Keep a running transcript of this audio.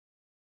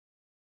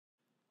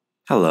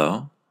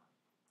Hello,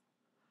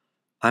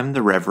 I'm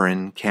the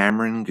Reverend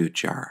Cameron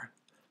Gutjahr,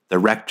 the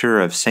rector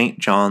of St.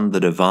 John the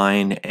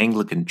Divine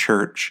Anglican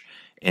Church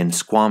in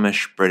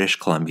Squamish, British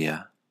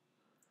Columbia.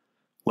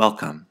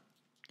 Welcome.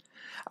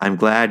 I'm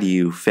glad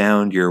you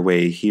found your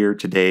way here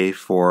today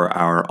for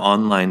our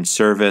online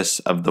service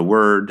of the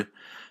Word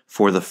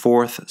for the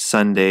fourth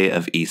Sunday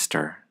of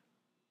Easter.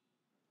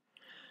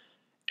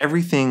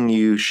 Everything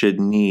you should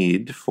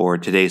need for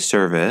today's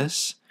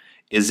service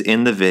is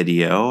in the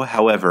video.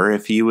 However,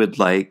 if you would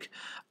like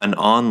an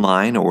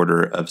online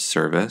order of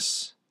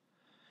service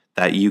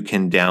that you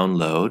can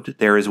download,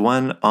 there is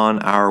one on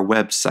our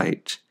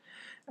website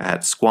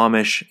at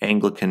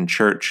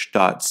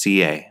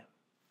squamishanglicanchurch.ca.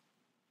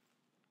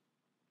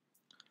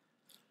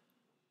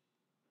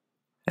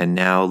 And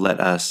now let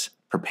us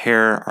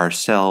prepare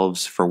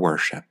ourselves for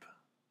worship.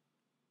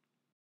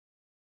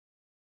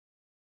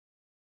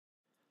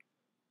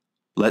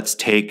 Let's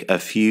take a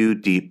few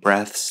deep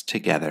breaths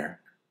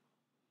together.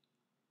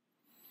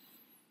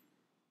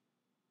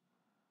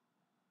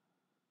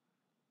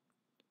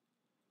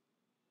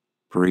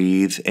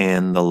 Breathe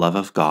in the love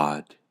of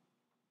God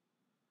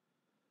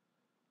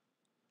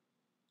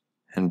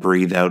and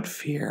breathe out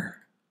fear.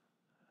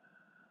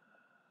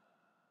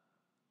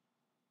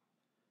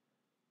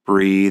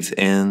 Breathe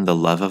in the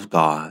love of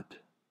God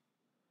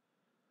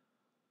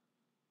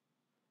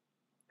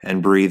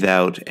and breathe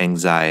out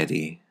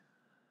anxiety.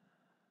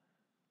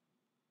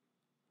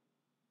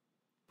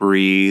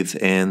 Breathe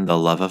in the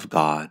love of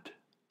God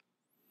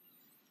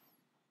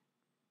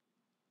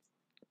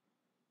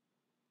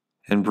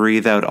and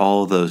breathe out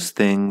all those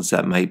things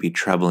that might be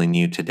troubling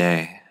you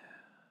today.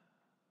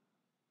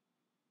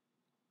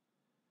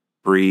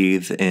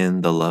 Breathe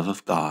in the love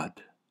of God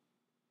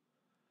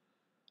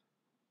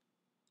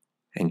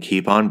and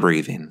keep on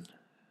breathing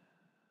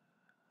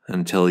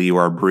until you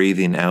are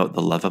breathing out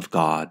the love of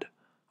God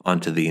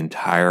onto the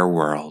entire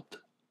world.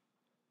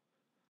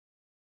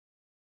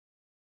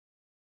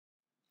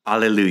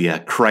 Alleluia,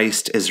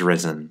 Christ is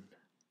risen.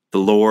 The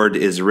Lord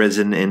is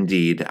risen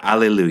indeed.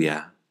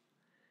 Alleluia.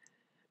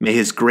 May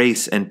His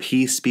grace and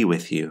peace be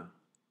with you.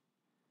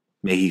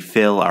 May He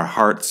fill our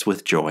hearts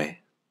with joy.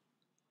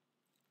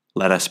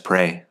 Let us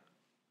pray.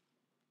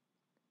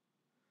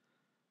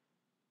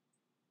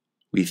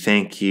 We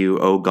thank you,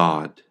 O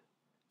God,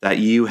 that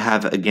you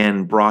have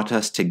again brought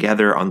us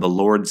together on the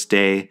Lord's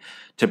Day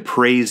to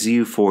praise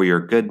you for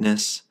your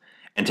goodness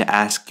and to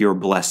ask your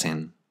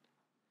blessing.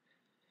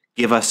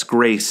 Give us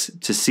grace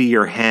to see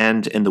your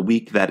hand in the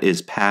week that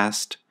is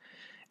past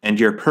and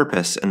your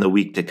purpose in the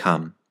week to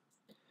come.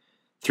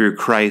 Through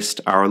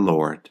Christ our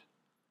Lord.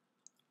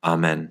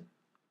 Amen.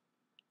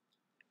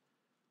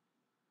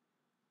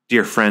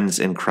 Dear friends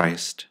in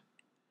Christ,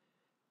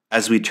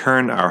 as we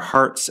turn our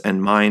hearts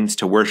and minds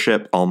to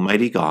worship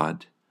Almighty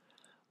God,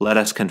 let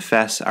us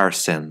confess our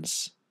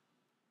sins.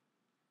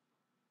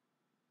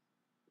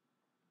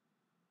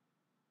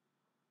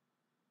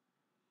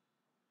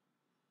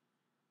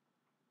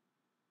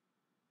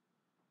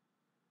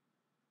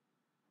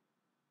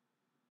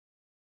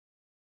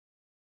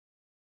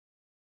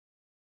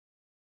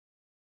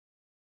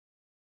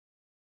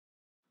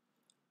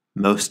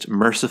 Most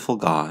merciful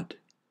God,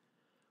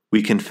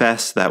 we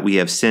confess that we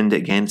have sinned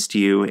against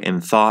you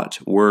in thought,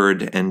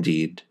 word, and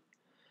deed,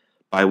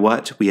 by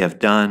what we have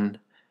done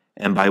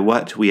and by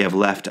what we have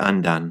left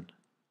undone.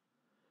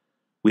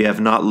 We have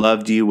not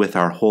loved you with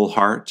our whole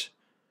heart.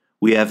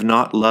 We have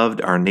not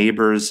loved our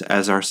neighbors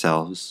as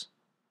ourselves.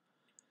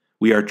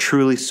 We are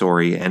truly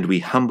sorry and we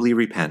humbly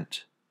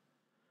repent.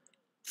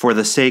 For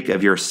the sake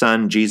of your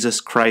Son, Jesus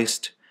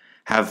Christ,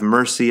 have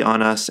mercy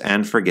on us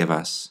and forgive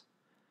us,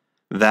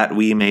 that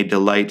we may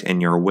delight in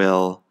your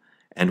will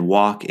and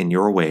walk in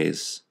your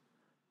ways,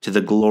 to the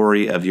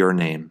glory of your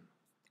name.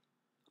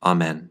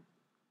 Amen.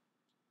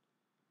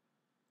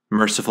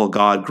 Merciful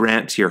God,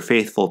 grant to your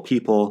faithful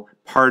people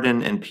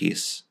pardon and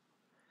peace,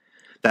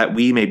 that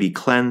we may be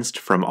cleansed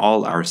from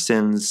all our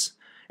sins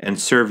and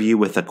serve you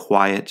with a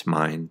quiet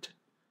mind.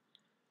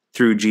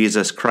 Through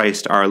Jesus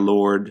Christ our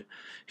Lord,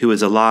 who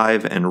is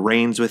alive and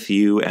reigns with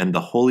you and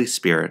the Holy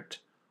Spirit,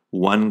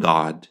 one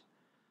God,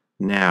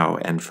 now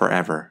and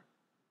forever.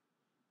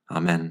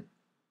 Amen.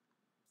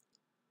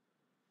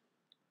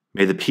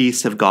 May the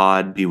peace of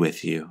God be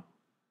with you.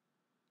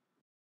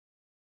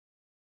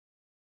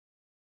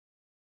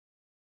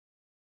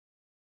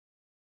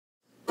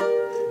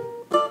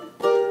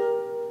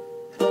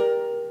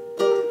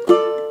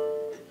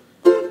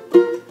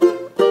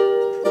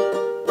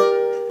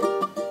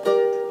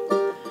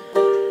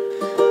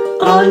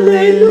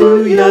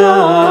 Alleluia,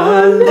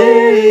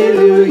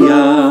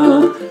 alleluia,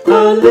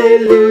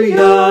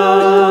 alleluia.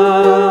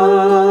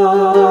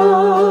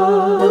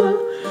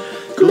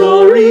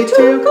 Glory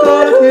to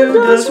God who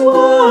does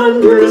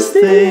wondrous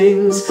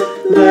things.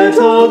 Let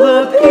all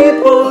the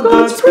people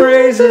God's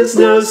praises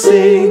now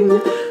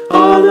sing.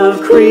 All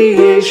of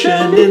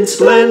creation in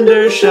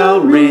splendor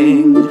shall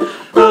ring.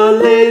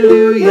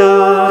 Alleluia.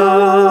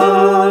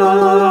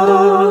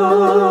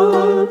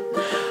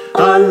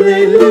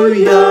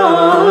 Alleluia,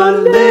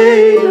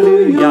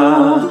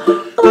 alleluia,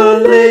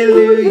 alleluia.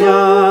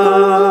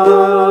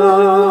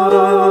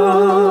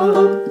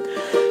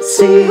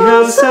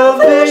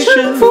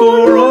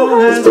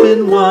 has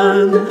been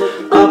won.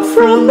 Up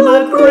from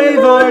the grave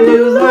our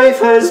new life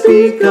has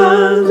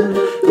begun.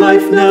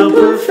 Life now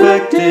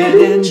perfected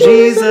in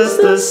Jesus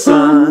the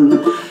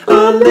Son.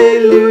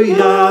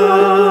 Alleluia.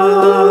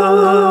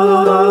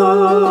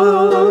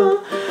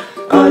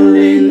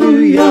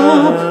 Alleluia.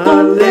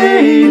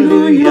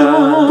 Alleluia.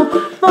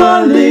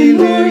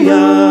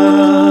 Alleluia.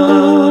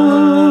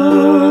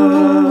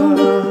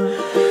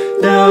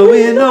 Now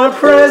in our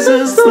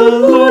presence the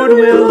Lord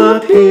will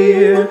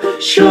appear.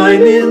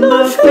 Shine in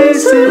the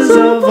faces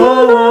of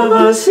all of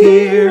us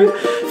here.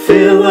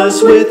 Fill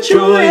us with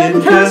joy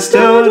and cast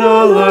out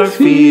all our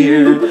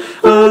fear.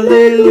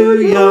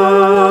 Alleluia.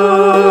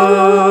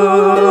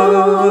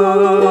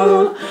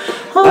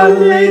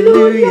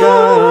 Alleluia.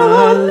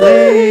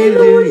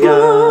 Alleluia.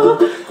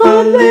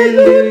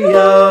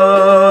 Alleluia.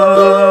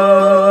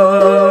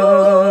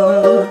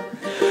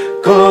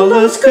 Call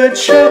us, Good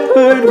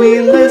Shepherd,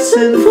 we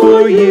listen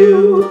for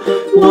you,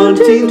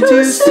 wanting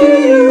to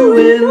see you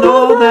in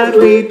all that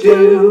we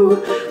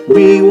do.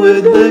 We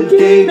would the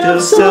gate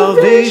of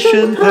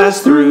salvation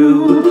pass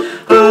through.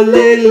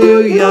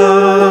 Alleluia.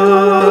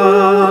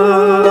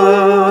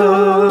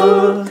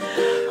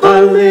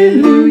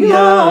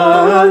 Alleluia.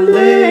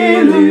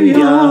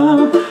 Alleluia.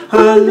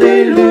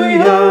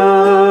 Alleluia.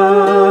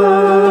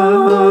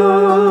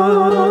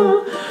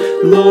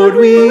 Lord,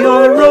 we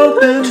are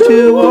open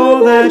to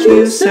all that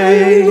you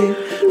say,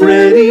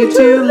 ready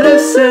to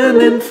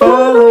listen and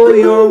follow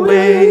your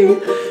way.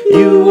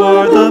 You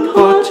are the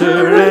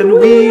potter and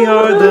we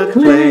are the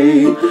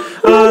clay.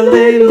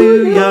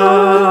 Alleluia.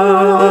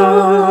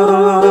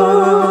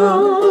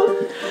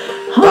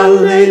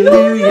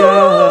 Alleluia.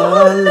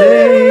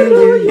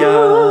 Alleluia.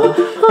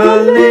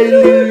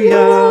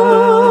 Alleluia.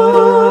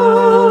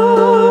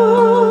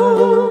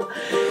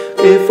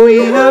 If we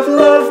have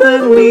love,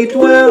 then we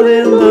dwell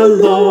in the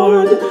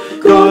Lord.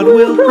 God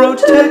will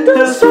protect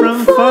us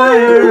from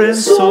fire and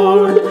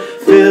sword.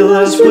 Fill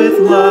us with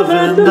love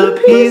and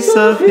the peace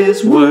of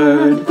his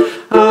word.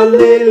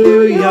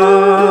 Alleluia.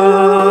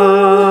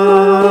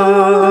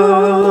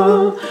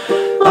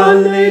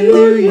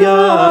 Alleluia.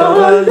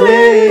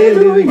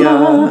 Alleluia.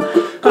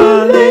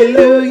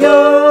 Alleluia.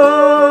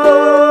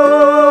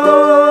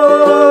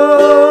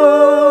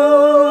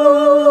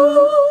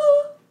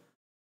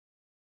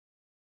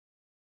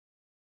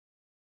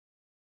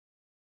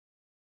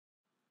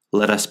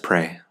 Let us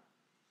pray.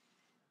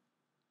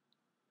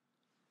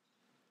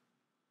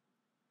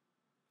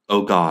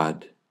 O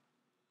God,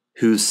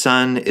 whose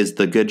Son is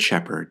the Good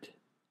Shepherd,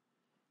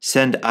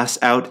 send us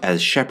out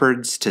as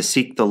shepherds to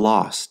seek the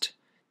lost,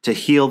 to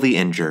heal the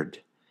injured,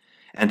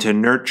 and to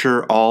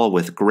nurture all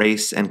with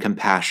grace and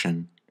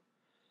compassion,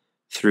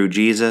 through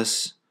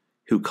Jesus,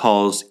 who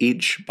calls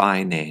each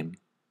by name.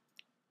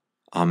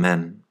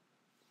 Amen.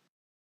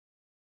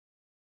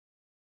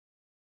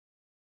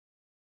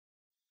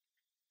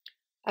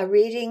 A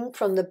reading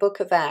from the book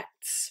of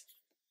Acts.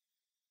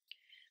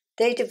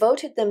 They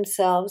devoted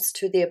themselves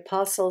to the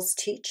apostles'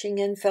 teaching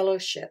and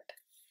fellowship,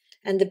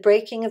 and the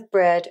breaking of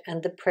bread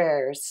and the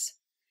prayers.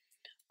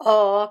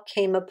 Awe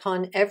came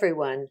upon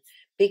everyone,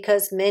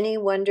 because many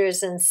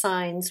wonders and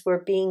signs were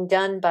being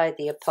done by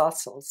the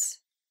apostles.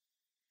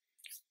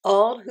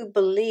 All who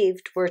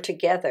believed were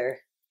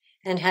together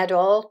and had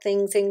all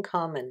things in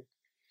common.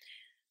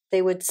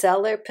 They would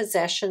sell their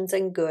possessions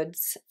and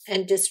goods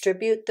and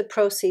distribute the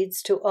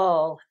proceeds to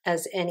all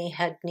as any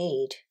had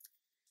need.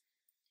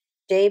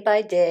 Day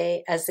by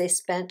day, as they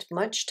spent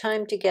much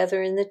time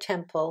together in the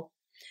temple,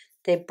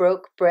 they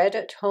broke bread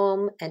at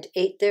home and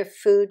ate their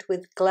food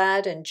with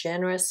glad and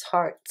generous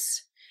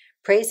hearts,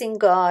 praising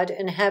God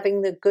and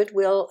having the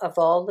goodwill of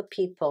all the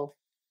people.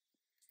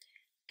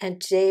 And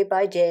day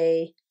by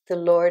day, the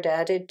Lord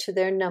added to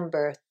their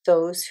number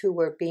those who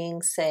were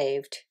being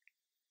saved.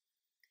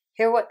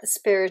 Hear what the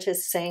Spirit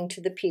is saying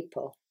to the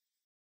people.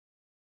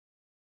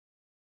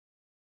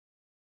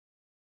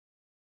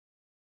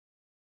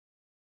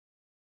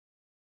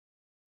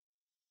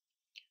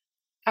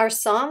 Our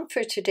psalm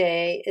for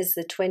today is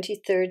the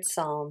 23rd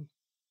Psalm.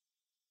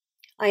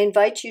 I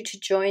invite you to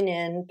join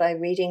in by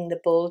reading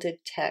the bolded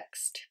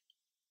text.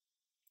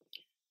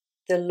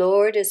 The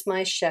Lord is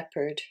my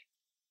shepherd.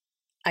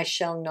 I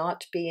shall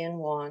not be in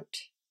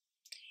want.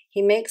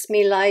 He makes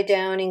me lie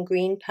down in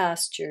green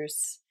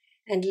pastures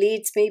and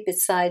leads me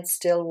beside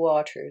still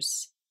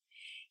waters.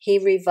 He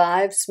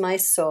revives my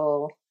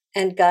soul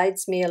and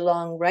guides me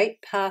along right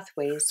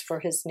pathways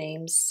for his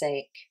name's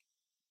sake.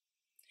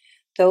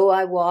 Though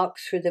I walk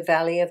through the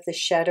valley of the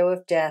shadow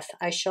of death,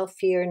 I shall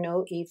fear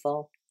no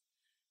evil.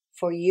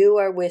 For you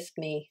are with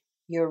me,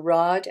 your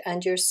rod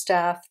and your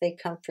staff, they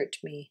comfort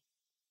me.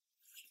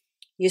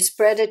 You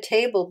spread a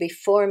table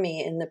before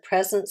me in the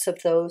presence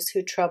of those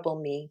who trouble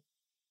me.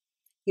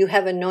 You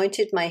have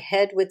anointed my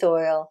head with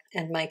oil,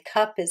 and my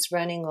cup is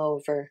running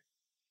over.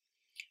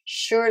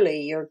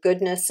 Surely your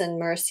goodness and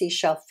mercy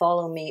shall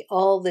follow me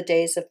all the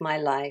days of my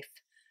life,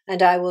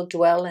 and I will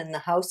dwell in the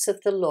house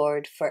of the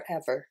Lord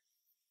forever.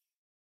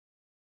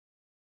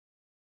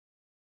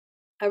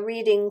 A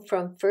reading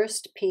from 1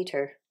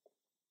 Peter.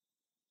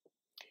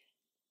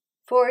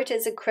 For it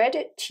is a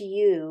credit to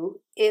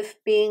you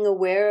if, being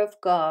aware of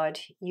God,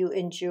 you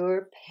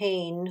endure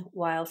pain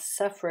while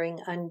suffering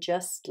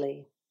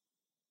unjustly.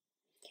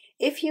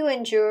 If you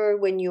endure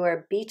when you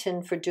are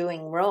beaten for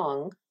doing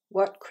wrong,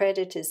 what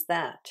credit is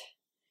that?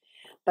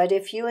 But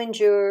if you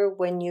endure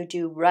when you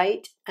do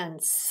right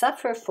and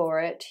suffer for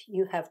it,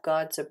 you have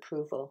God's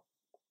approval.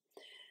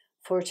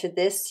 For to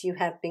this you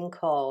have been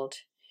called,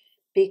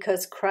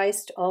 because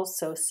Christ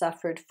also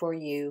suffered for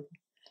you,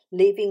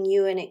 leaving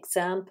you an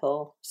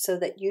example so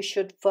that you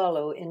should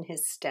follow in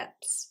his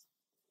steps.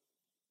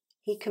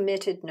 He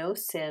committed no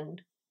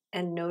sin,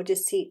 and no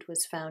deceit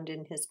was found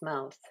in his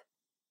mouth.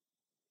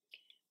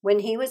 When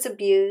he was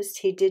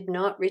abused, he did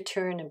not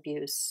return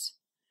abuse.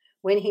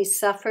 When he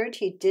suffered,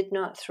 he did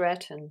not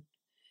threaten,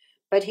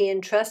 but he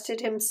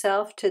entrusted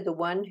himself to the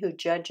one who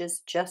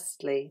judges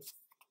justly.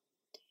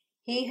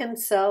 He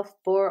himself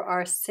bore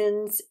our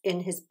sins in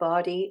his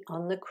body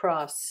on the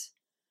cross,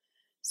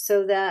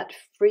 so that,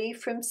 free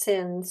from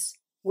sins,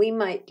 we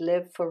might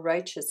live for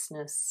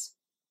righteousness.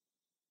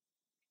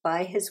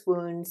 By his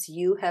wounds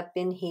you have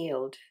been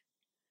healed,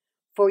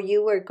 for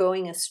you were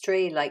going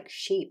astray like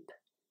sheep,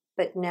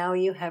 but now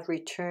you have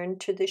returned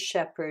to the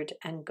shepherd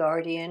and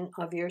guardian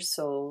of your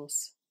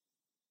souls.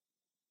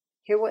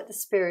 Hear what the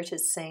Spirit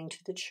is saying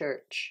to the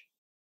church.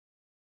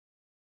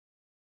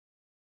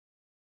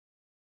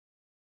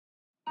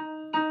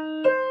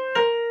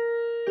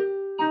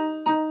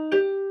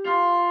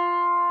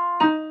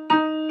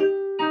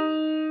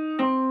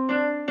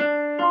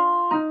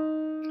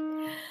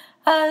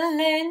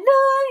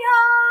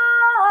 Alleluia,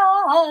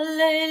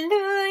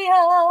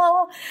 alleluia,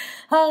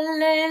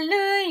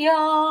 alleluia,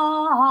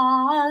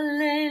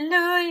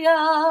 alleluia,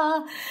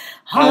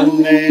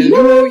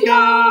 Hallelujah,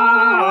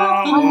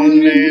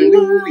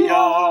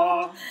 hallelujah,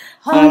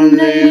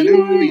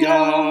 hallelujah,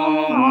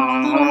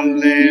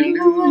 hallelujah,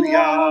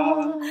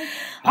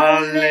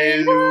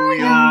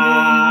 hallelujah,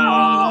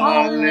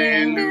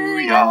 hallelujah,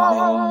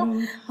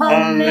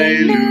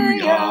 hallelujah,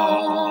 hallelujah,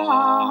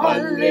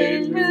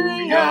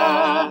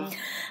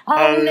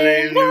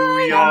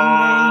 hallelujah,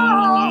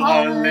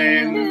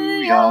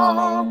 hallelujah,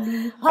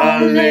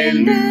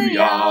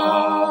 hallelujah,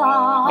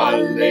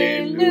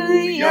 hallelujah.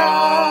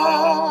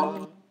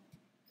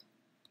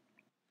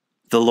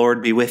 The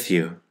Lord be with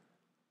you.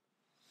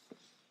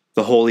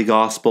 The Holy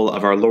Gospel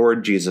of our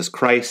Lord Jesus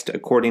Christ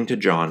according to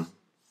John.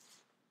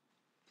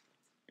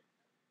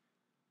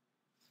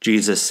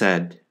 Jesus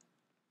said,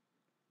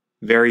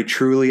 "Very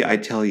truly I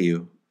tell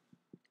you,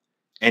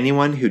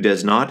 anyone who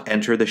does not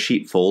enter the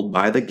sheepfold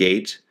by the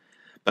gate,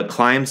 but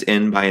climbs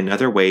in by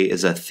another way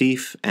is a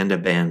thief and a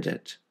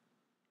bandit.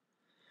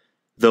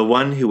 The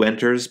one who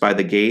enters by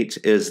the gate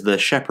is the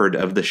shepherd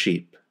of the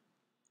sheep.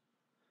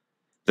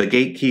 The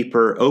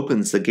gatekeeper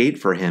opens the gate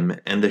for him,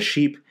 and the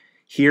sheep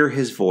hear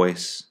his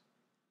voice.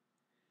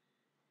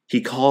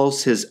 He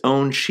calls his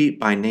own sheep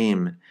by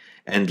name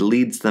and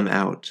leads them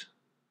out.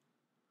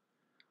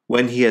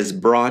 When he has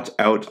brought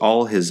out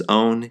all his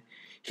own,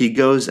 he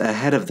goes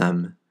ahead of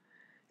them,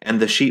 and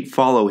the sheep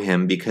follow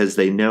him because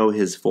they know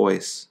his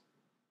voice.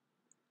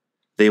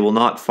 They will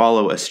not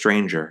follow a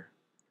stranger,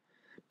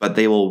 but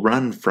they will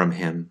run from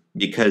him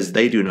because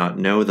they do not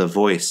know the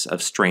voice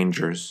of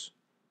strangers."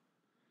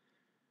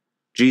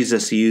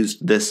 Jesus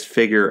used this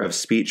figure of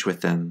speech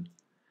with them,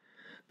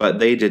 but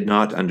they did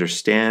not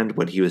understand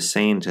what he was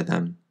saying to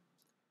them.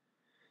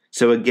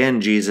 So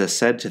again Jesus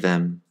said to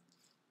them,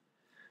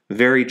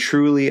 "Very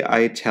truly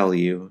I tell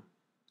you,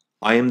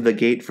 I am the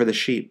gate for the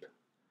sheep.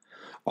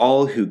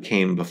 All who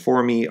came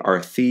before me are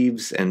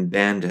thieves and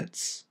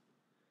bandits,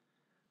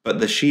 but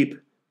the sheep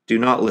do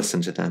not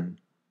listen to them.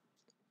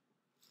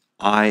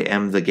 I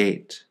am the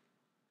gate.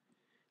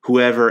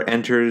 Whoever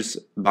enters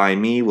by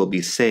me will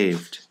be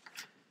saved,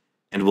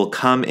 and will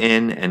come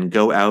in and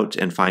go out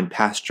and find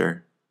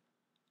pasture.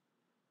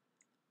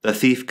 The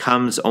thief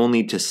comes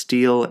only to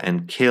steal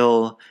and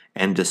kill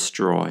and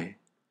destroy.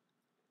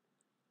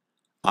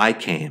 I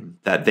came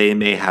that they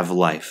may have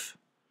life,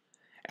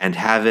 and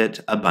have it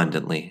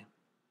abundantly."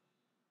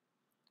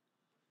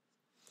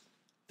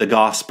 The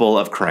Gospel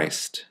of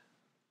Christ.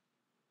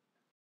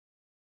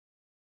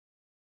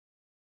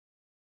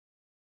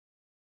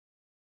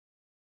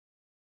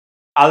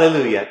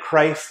 Alleluia,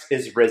 Christ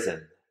is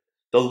risen.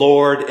 The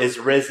Lord is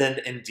risen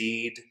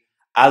indeed.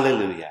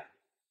 Alleluia.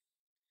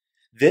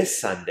 This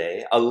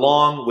Sunday,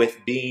 along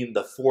with being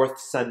the fourth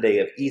Sunday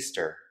of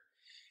Easter,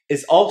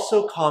 is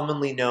also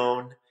commonly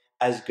known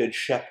as Good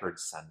Shepherd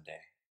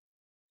Sunday.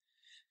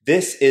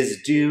 This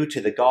is due to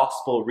the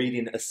Gospel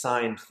reading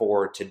assigned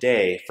for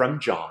today from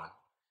John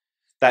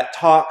that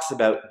talks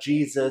about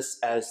Jesus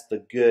as the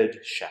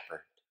Good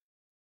Shepherd.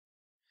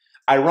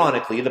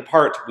 Ironically, the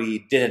part we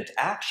didn't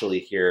actually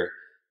hear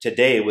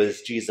today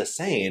was Jesus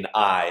saying,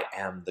 "I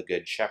am the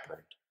Good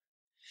Shepherd."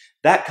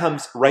 That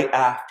comes right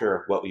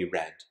after what we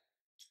read.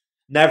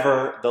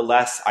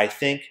 Nevertheless, I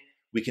think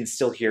we can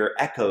still hear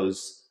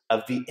echoes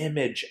of the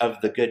image of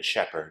the Good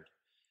Shepherd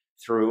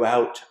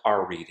throughout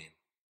our reading.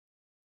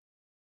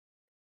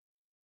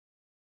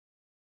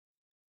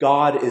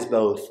 God is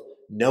both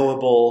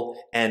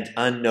knowable and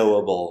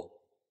unknowable,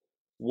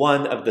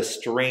 one of the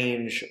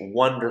strange,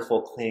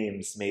 wonderful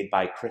claims made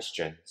by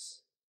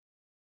Christians.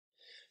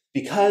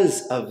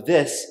 Because of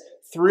this,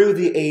 through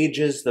the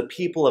ages, the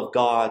people of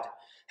God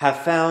have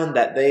found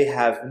that they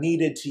have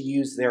needed to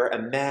use their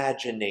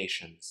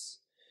imaginations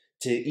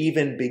to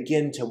even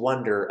begin to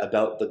wonder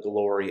about the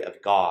glory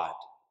of God.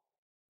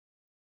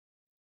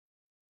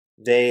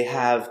 They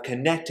have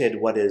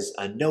connected what is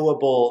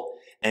unknowable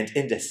and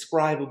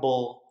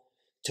indescribable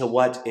to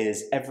what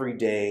is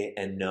everyday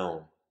and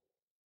known.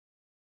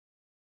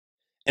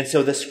 And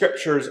so the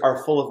scriptures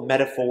are full of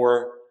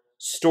metaphor,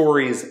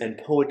 stories, and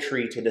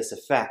poetry to this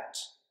effect,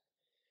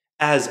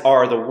 as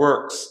are the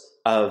works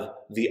of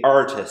the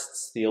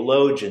artists,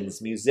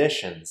 theologians,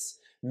 musicians,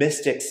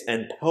 mystics,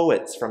 and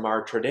poets from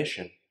our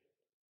tradition.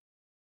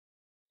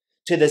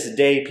 To this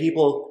day,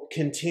 people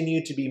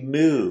continue to be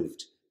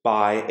moved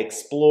by,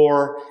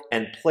 explore,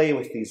 and play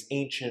with these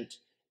ancient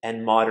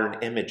and modern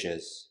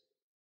images.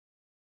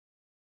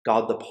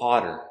 God the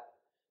potter,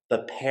 the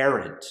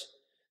parent,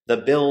 the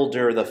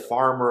builder, the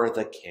farmer,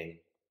 the king.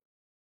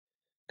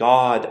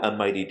 God, a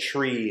mighty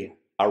tree,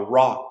 a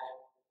rock,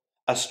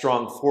 a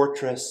strong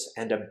fortress,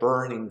 and a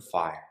burning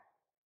fire.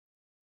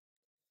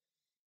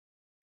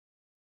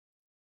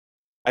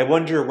 I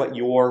wonder what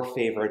your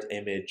favorite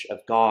image of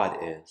God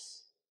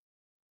is.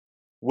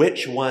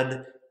 Which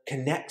one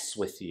connects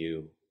with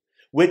you?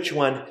 Which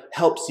one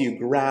helps you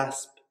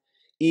grasp,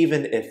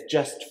 even if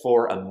just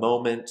for a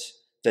moment,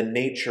 the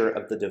nature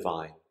of the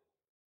divine?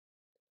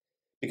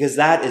 Because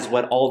that is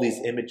what all these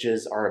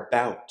images are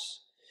about,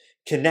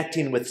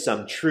 connecting with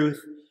some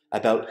truth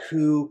about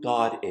who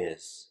God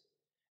is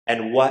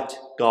and what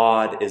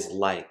God is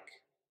like.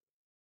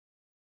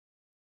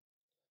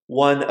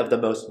 One of the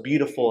most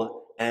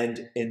beautiful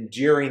and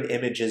enduring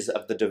images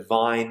of the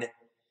divine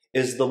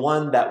is the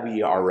one that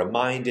we are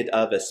reminded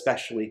of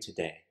especially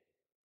today: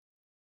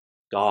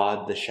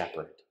 God the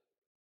shepherd.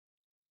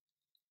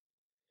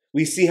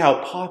 We see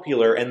how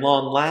popular and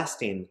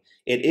long-lasting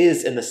it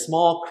is in the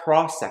small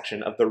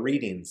cross-section of the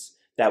readings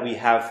that we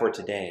have for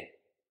today.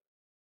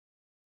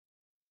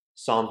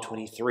 Psalm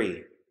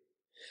 23,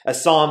 a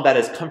psalm that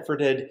has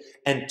comforted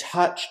and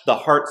touched the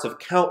hearts of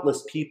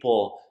countless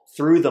people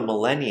through the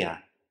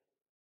millennia,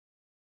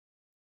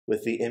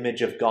 with the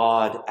image of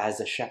God as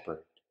a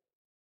shepherd.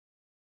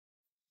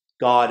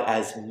 God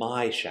as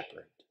my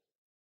shepherd.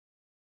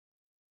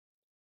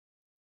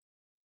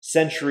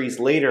 Centuries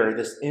later,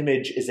 this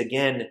image is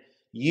again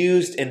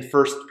used in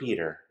 1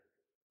 Peter.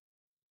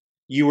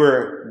 You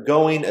were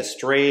going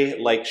astray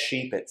like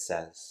sheep, it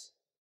says,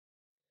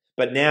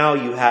 but now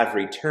you have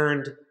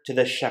returned to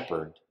the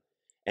shepherd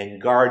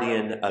and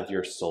guardian of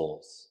your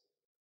souls.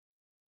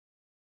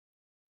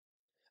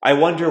 I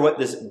wonder what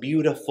this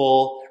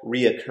beautiful,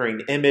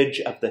 reoccurring image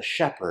of the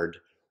shepherd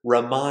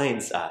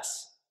reminds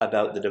us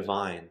about the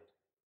divine.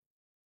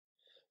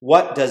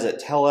 What does it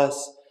tell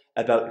us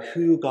about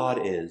who God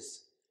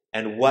is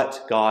and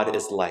what God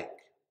is like?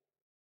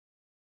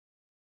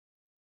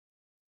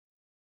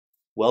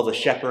 Well, the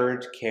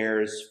shepherd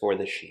cares for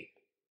the sheep.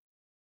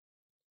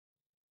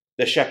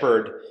 The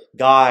shepherd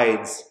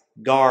guides,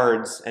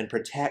 guards, and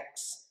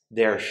protects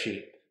their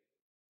sheep.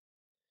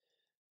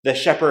 The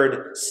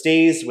shepherd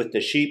stays with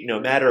the sheep no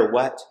matter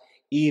what,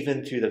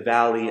 even through the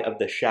valley of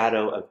the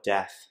shadow of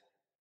death.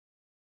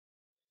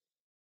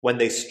 When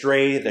they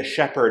stray, the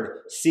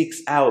shepherd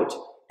seeks out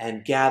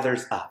and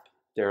gathers up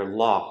their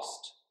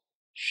lost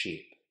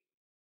sheep.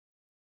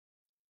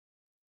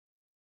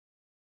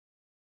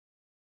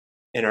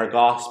 In our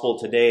gospel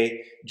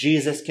today,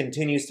 Jesus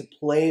continues to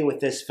play with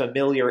this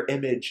familiar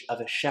image of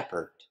a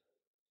shepherd.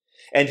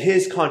 And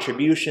his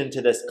contribution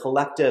to this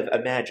collective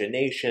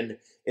imagination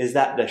is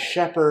that the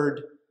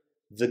shepherd,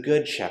 the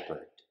good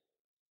shepherd,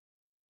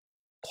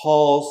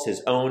 calls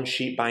his own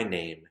sheep by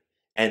name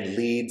and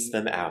leads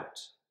them out,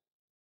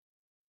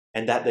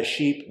 and that the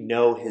sheep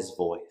know his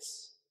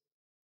voice.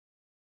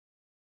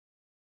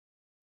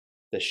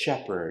 The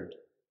shepherd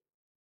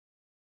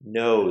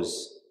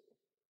knows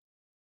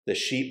the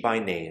sheep by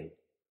name,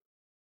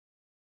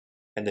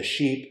 and the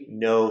sheep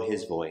know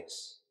his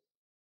voice.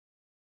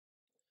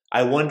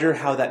 I wonder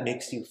how that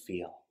makes you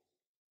feel.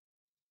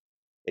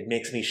 It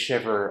makes me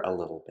shiver a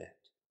little bit.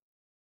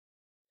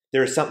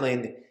 There is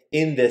something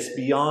in this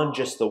beyond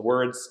just the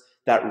words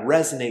that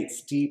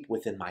resonates deep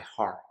within my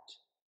heart.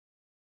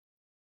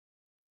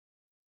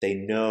 They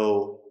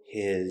know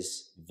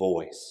his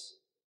voice.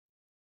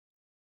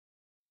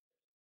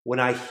 When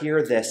I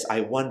hear this,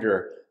 I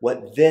wonder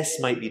what this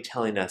might be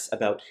telling us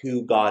about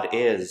who God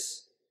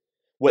is,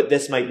 what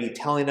this might be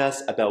telling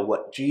us about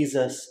what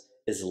Jesus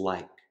is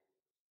like.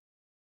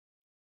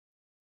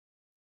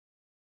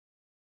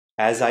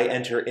 As I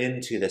enter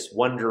into this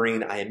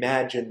wondering, I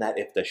imagine that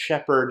if the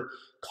shepherd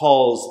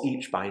calls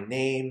each by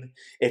name,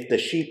 if the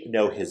sheep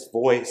know his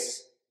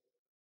voice,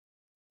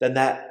 then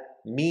that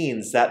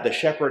means that the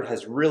shepherd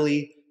has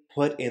really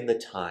put in the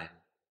time,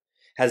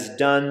 has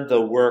done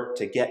the work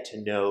to get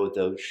to know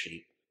those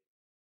sheep,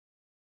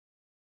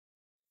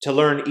 to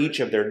learn each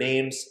of their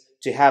names,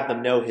 to have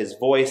them know his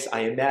voice,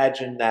 I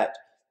imagine that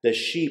the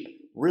sheep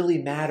really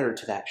matter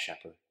to that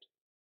shepherd,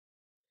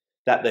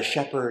 that the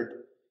shepherd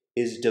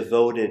is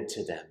devoted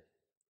to them.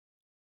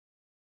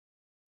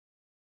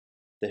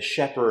 The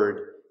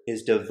shepherd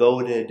is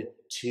devoted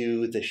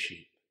to the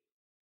sheep.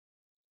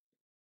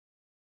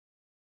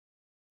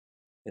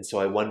 And so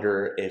I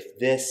wonder if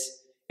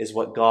this is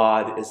what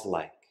God is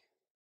like,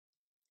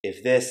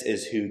 if this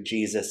is who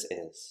Jesus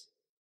is.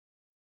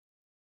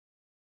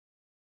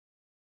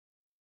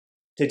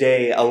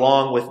 Today,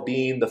 along with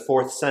being the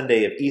fourth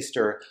Sunday of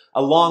Easter,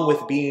 along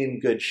with being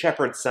Good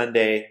Shepherd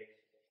Sunday,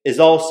 is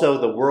also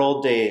the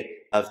World Day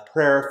of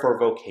Prayer for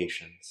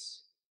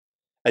Vocations,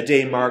 a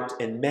day marked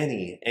in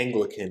many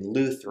Anglican,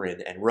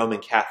 Lutheran, and Roman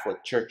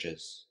Catholic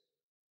churches.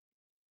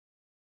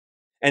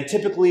 And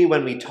typically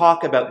when we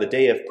talk about the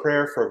Day of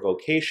Prayer for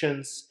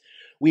Vocations,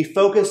 we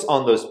focus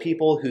on those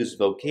people whose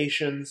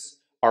vocations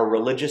are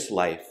religious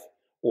life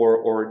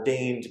or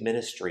ordained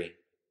ministry.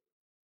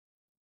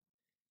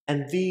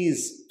 And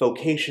these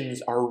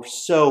vocations are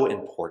so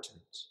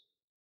important.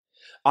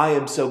 I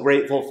am so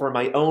grateful for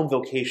my own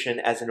vocation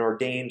as an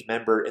ordained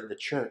member in the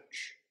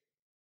church.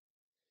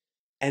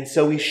 And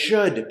so we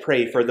should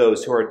pray for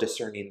those who are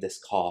discerning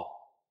this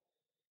call.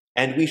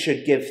 And we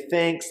should give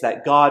thanks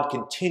that God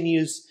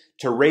continues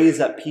to raise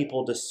up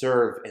people to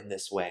serve in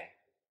this way.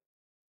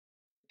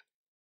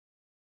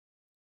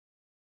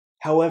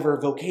 However,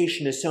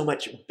 vocation is so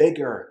much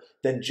bigger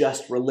than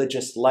just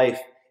religious life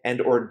and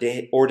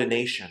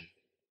ordination.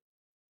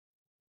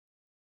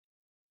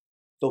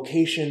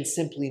 Vocation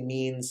simply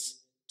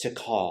means to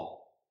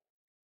call.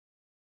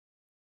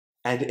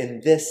 And in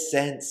this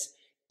sense,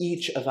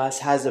 each of us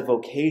has a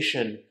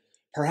vocation,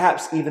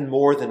 perhaps even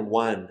more than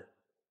one,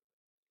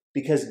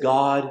 because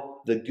God,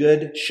 the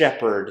Good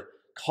Shepherd,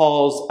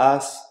 calls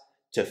us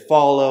to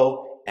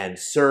follow and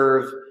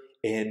serve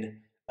in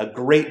a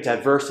great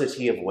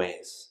diversity of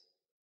ways.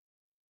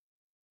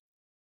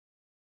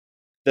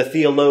 The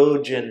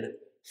theologian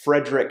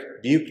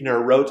Frederick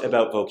Buechner wrote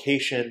about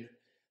vocation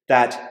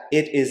that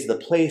it is the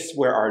place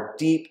where our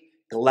deep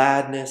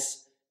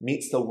gladness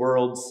meets the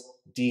world's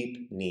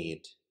deep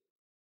need.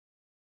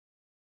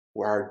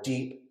 Where our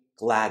deep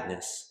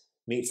gladness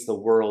meets the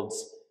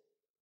world's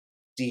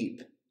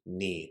deep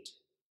need.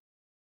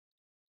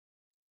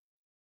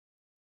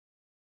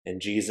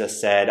 And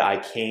Jesus said, I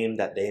came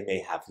that they may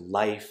have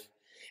life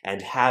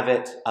and have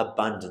it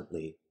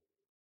abundantly.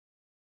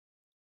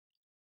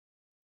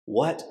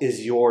 What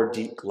is your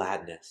deep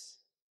gladness?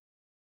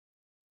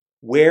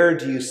 Where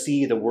do you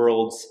see the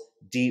world's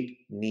deep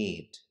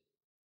need?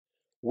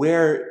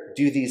 Where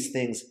do these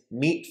things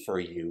meet for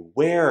you?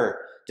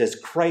 Where does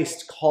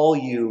Christ call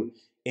you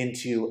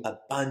into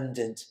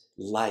abundant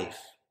life?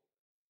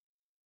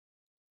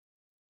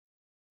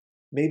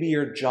 Maybe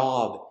your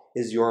job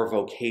is your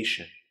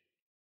vocation,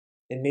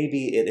 and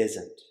maybe it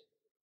isn't.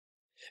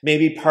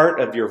 Maybe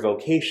part of your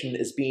vocation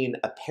is being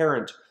a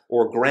parent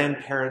or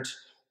grandparent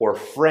or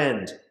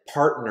friend,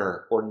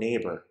 partner, or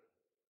neighbor.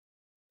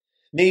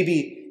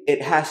 Maybe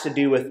it has to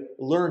do with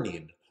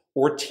learning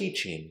or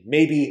teaching,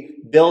 maybe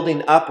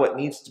building up what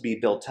needs to be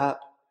built up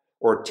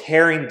or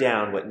tearing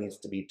down what needs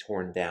to be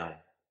torn down.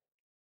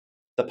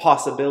 The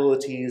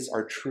possibilities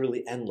are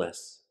truly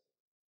endless.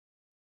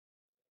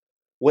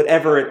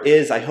 Whatever it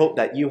is, I hope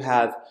that you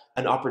have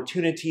an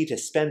opportunity to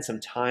spend some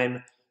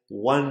time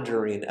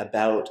wondering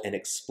about and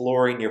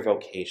exploring your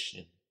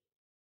vocation,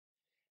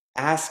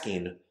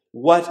 asking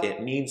what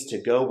it means to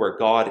go where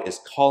God is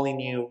calling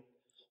you,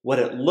 what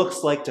it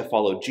looks like to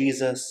follow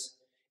Jesus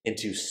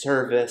into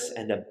service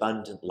and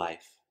abundant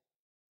life.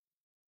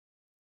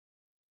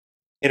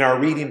 In our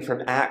reading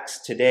from Acts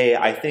today,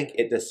 I think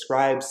it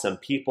describes some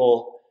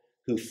people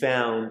who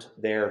found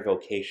their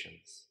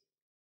vocations.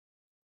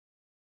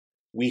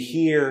 We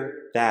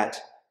hear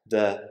that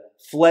the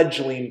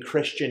fledgling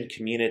Christian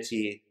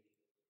community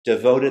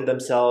devoted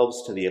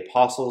themselves to the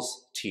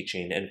apostles'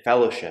 teaching and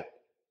fellowship,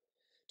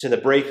 to the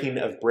breaking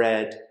of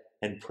bread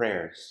and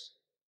prayers.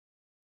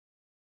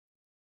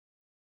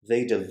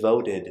 They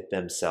devoted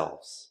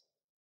themselves.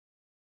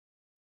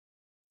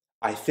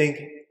 I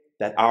think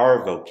that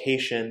our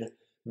vocation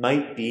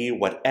might be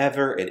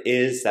whatever it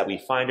is that we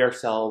find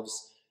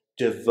ourselves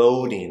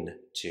devoting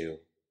to.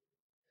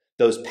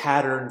 Those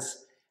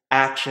patterns,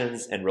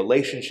 actions, and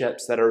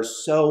relationships that are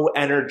so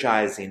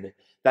energizing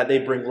that they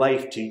bring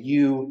life to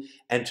you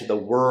and to the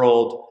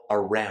world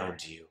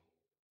around you.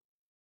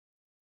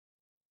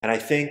 And I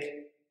think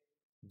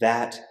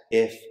that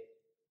if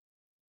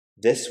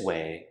this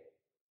way,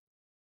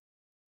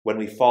 when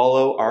we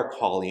follow our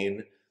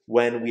calling,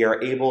 when we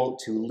are able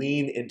to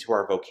lean into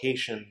our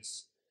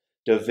vocations,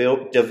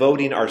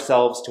 devoting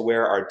ourselves to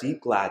where our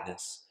deep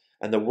gladness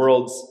and the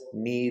world's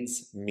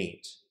needs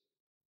meet,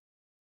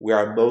 we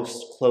are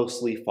most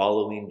closely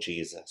following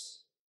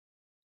Jesus.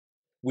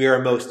 We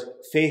are most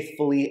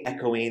faithfully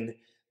echoing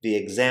the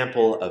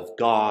example of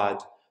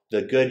God,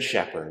 the Good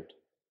Shepherd,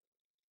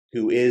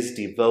 who is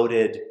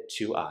devoted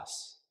to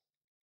us.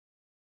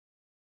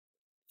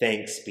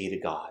 Thanks be to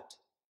God.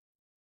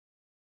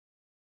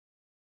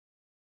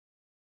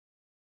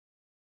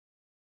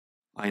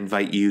 I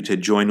invite you to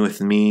join with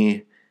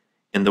me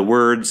in the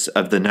words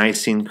of the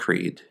Nicene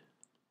Creed.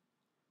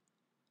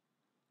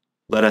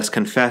 Let us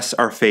confess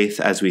our faith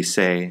as we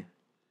say,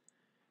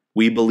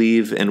 "We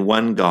believe in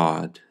one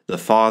God, the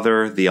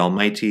Father, the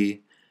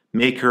Almighty,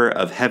 maker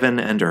of heaven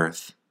and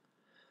earth,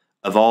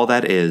 of all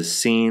that is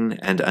seen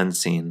and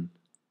unseen.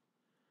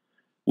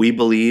 We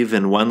believe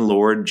in one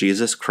Lord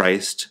Jesus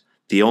Christ,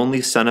 the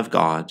only Son of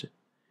God,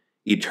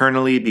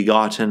 eternally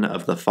begotten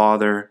of the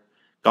Father,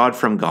 God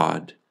from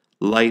God,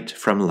 light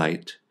from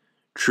light,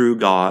 true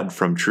God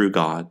from true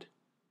God,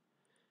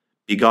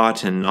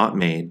 begotten, not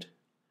made,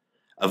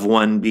 of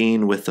one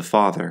being with the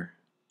Father.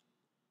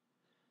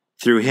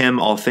 Through him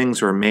all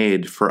things were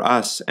made. For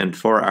us and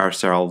for our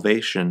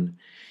salvation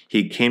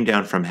he came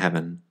down from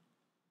heaven.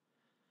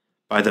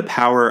 By the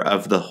power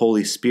of the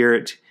Holy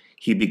Spirit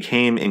he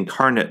became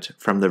incarnate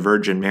from the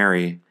Virgin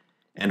Mary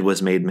and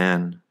was made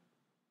man.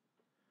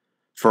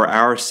 For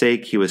our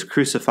sake he was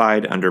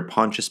crucified under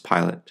Pontius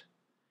Pilate.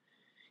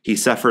 He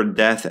suffered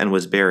death and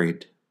was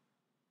buried.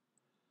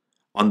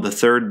 On the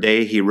third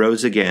day he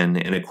rose again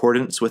in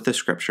accordance with the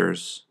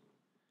Scriptures.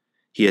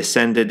 He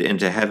ascended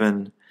into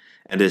heaven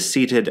and is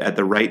seated at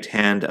the right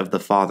hand of the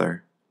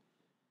Father.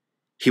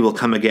 He will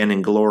come again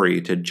in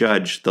glory to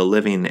judge the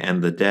living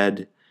and the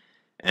dead,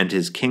 and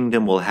his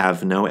kingdom will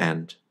have no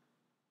end.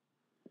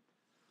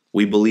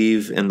 We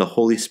believe in the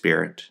Holy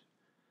Spirit,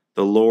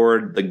 the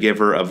Lord, the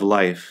giver of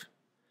life,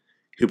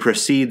 who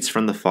proceeds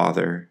from the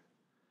Father.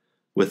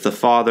 With the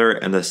Father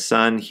and the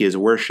Son he is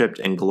worshipped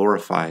and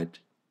glorified.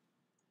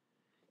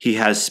 He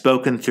has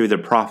spoken through the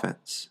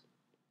prophets.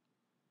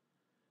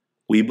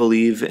 We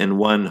believe in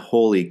one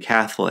holy,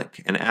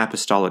 Catholic, and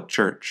Apostolic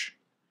Church.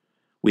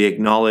 We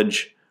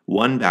acknowledge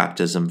one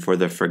baptism for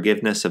the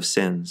forgiveness of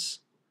sins.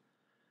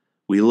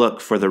 We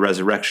look for the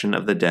resurrection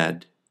of the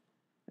dead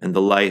and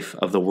the life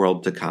of the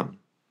world to come.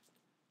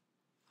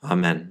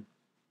 Amen.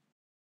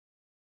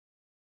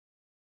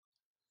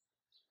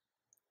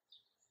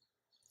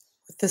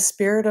 With the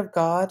Spirit of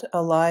God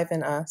alive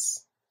in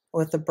us,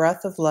 with the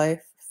breath of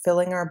life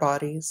filling our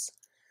bodies,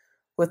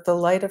 with the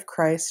light of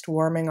Christ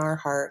warming our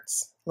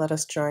hearts, let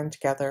us join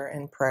together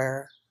in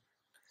prayer.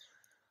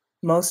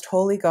 Most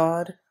holy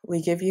God,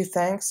 we give you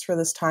thanks for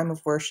this time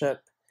of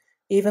worship.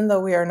 Even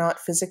though we are not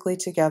physically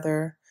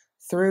together,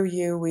 through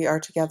you we are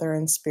together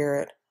in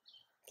spirit.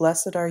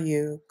 Blessed are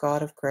you,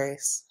 God of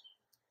grace.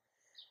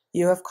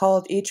 You have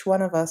called each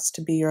one of us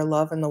to be your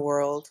love in the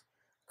world.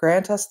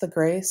 Grant us the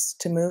grace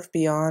to move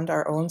beyond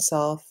our own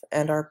self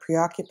and our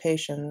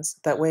preoccupations,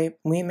 that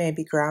we may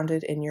be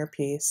grounded in your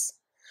peace.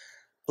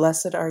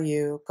 Blessed are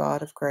you,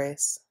 God of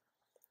grace.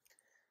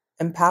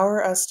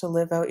 Empower us to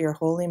live out your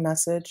holy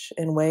message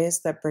in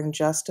ways that bring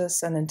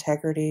justice and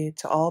integrity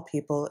to all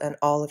people and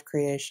all of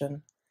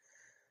creation.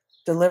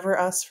 Deliver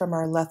us from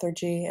our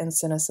lethargy and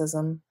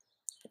cynicism.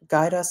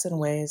 Guide us in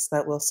ways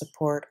that will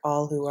support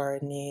all who are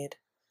in need.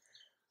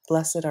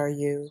 Blessed are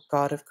you,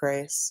 God of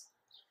grace.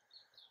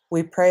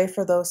 We pray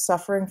for those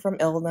suffering from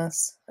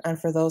illness and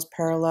for those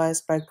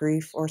paralyzed by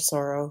grief or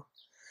sorrow.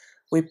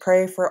 We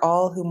pray for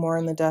all who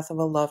mourn the death of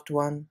a loved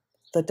one,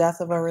 the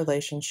death of a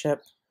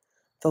relationship,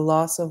 the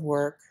loss of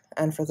work,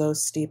 and for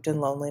those steeped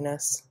in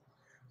loneliness.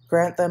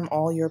 Grant them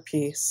all your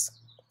peace.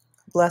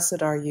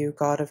 Blessed are you,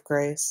 God of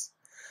grace.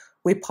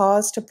 We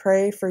pause to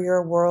pray for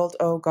your world,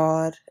 O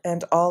God,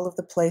 and all of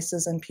the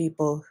places and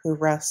people who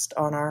rest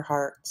on our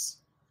hearts.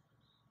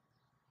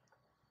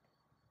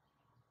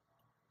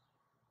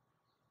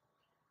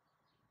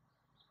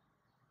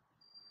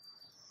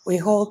 We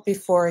hold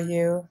before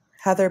you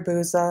Heather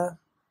Booza,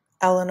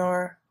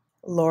 Eleanor,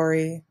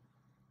 Lori,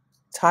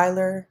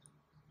 Tyler,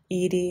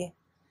 Edie,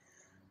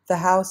 the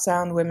How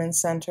Sound Women's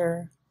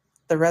Center,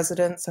 the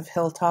residents of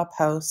Hilltop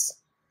House,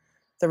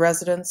 the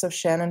residents of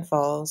Shannon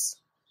Falls,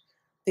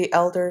 the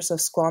elders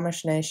of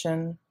Squamish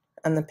Nation,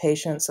 and the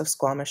patients of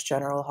Squamish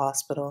General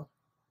Hospital.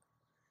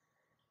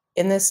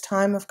 In this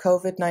time of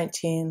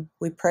COVID-19,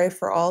 we pray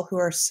for all who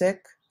are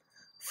sick,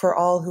 for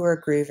all who are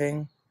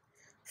grieving,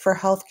 for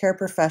healthcare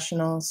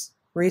professionals,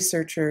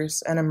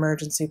 researchers, and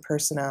emergency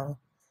personnel.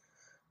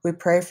 We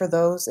pray for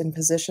those in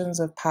positions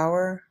of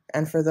power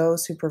and for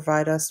those who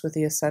provide us with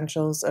the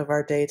essentials of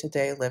our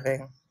day-to-day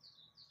living.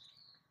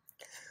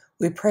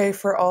 We pray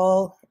for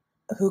all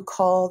who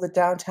call the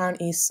downtown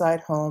East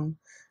Side home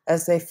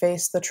as they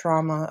face the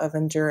trauma of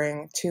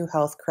enduring two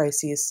health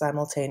crises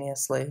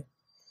simultaneously.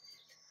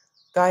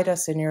 Guide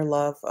us in your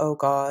love, O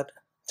God,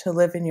 to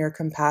live in your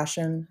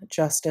compassion,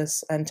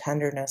 justice, and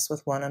tenderness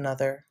with one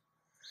another.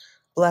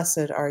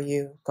 Blessed are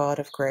you, God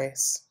of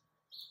grace.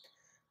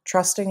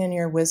 Trusting in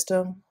your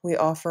wisdom, we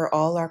offer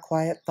all our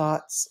quiet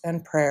thoughts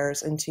and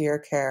prayers into your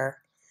care.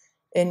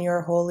 In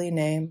your holy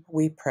name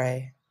we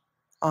pray.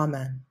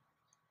 Amen.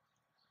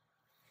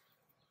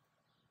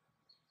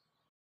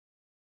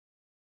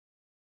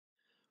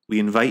 We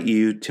invite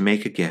you to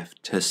make a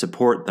gift to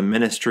support the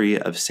ministry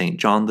of St.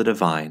 John the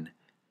Divine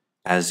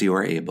as you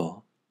are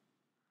able.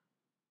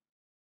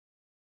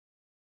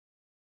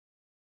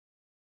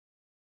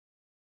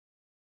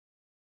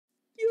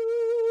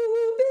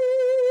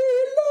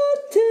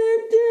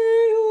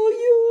 Jubilate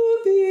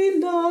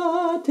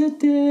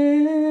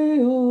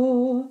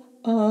Deo,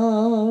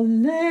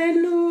 Alleluia.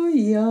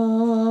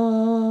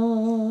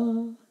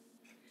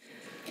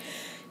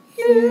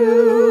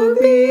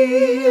 Jubilate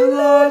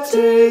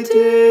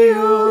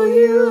Deo,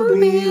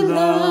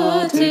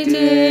 jubilate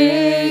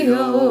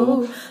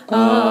Deo,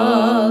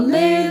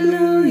 Alleluia.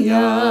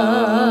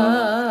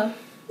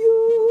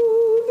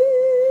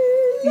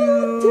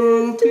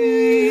 Jubilate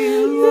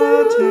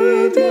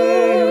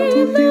Deo,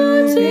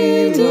 jubilate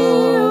Deo,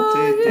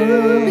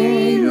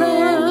 Alleluia.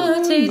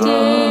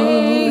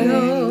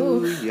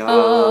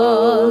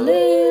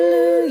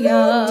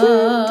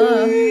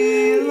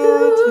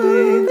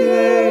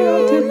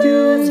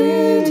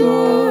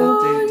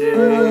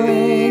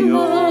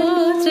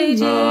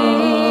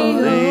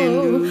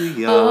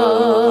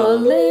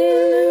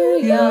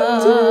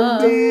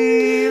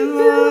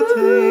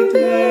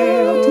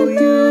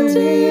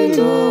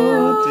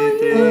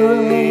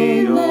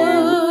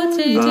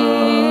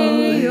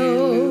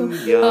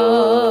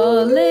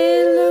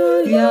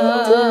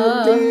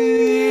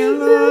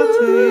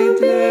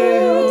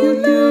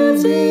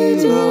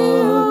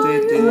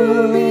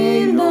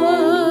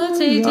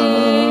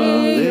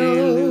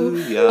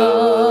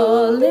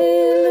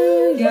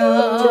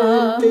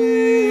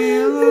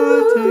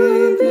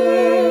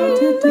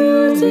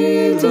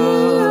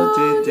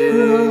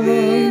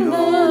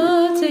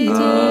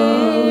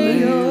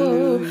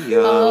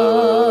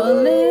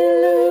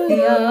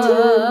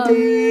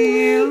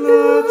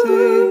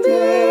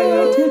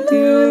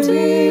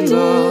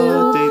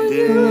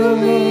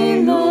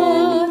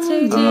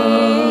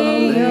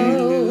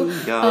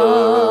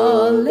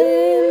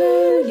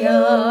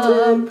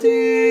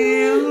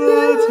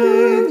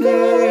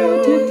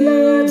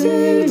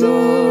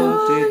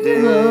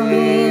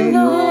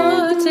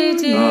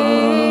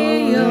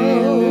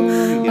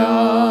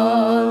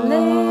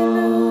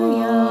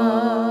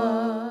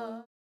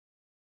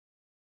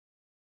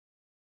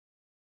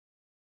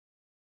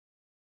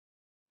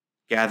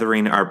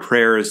 Gathering our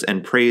prayers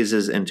and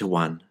praises into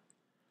one,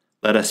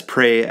 let us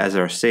pray as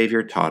our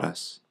Savior taught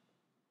us.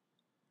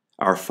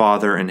 Our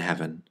Father in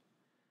heaven,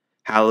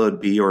 hallowed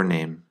be your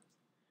name.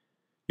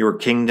 Your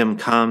kingdom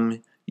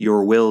come,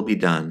 your will be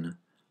done,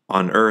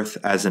 on earth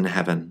as in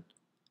heaven.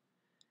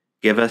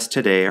 Give us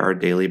today our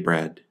daily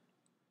bread.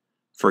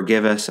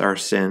 Forgive us our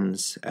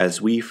sins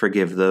as we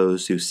forgive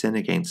those who sin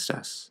against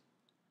us.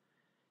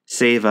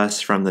 Save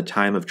us from the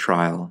time of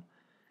trial,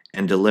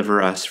 and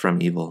deliver us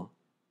from evil.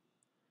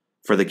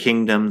 For the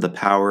kingdom, the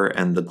power,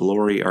 and the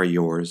glory are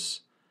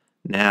yours,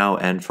 now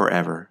and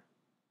forever.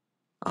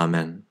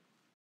 Amen.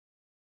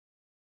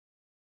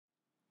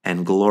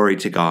 And glory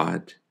to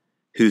God,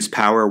 whose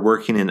power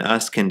working in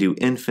us can do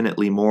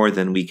infinitely more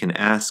than we can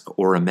ask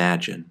or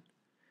imagine.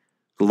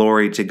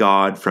 Glory to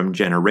God from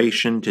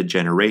generation to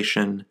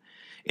generation,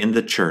 in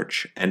the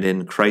Church and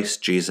in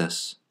Christ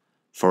Jesus,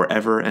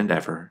 forever and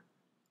ever.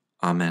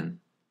 Amen.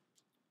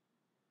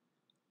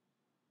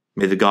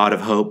 May the God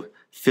of hope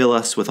fill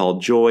us with all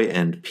joy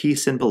and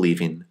peace in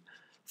believing,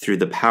 through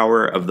the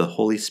power of the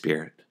Holy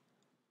Spirit.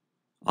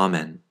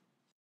 Amen.